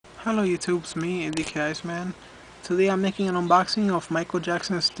Hello YouTube, it's me, ADK Iceman. Today I'm making an unboxing of Michael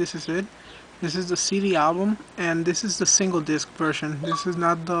Jackson's This Is It. This is the CD album, and this is the single disc version. This is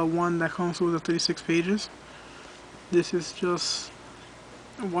not the one that comes with the 36 pages. This is just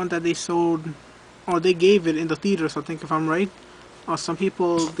one that they sold, or they gave it in the theaters, I think, if I'm right. Some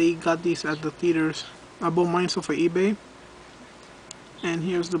people, they got these at the theaters. I bought mine off of eBay. And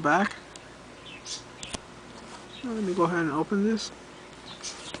here's the back. Let me go ahead and open this.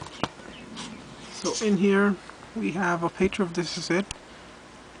 So in here we have a picture of This Is It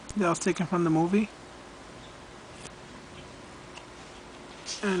that was taken from the movie.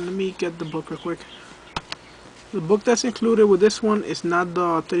 And let me get the book real quick. The book that's included with this one is not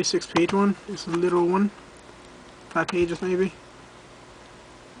the 36 page one, it's a little one, 5 pages maybe.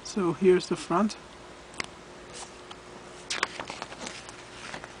 So here's the front.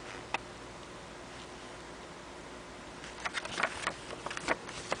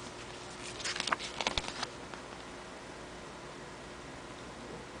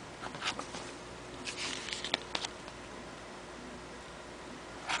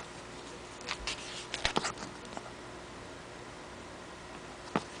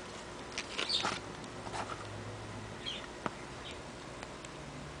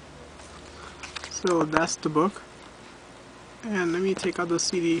 So that's the book. And let me take out the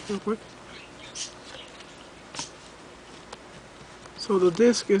CD real quick. So the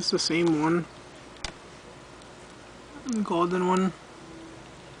disc is the same one, the golden one.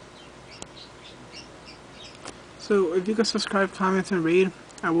 So if you can subscribe, comment, and rate,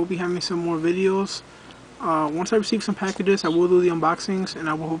 I will be having some more videos. Once I receive some packages, I will do the unboxings and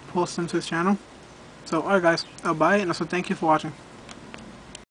I will post them to this channel. So alright guys, bye, and also thank you for watching.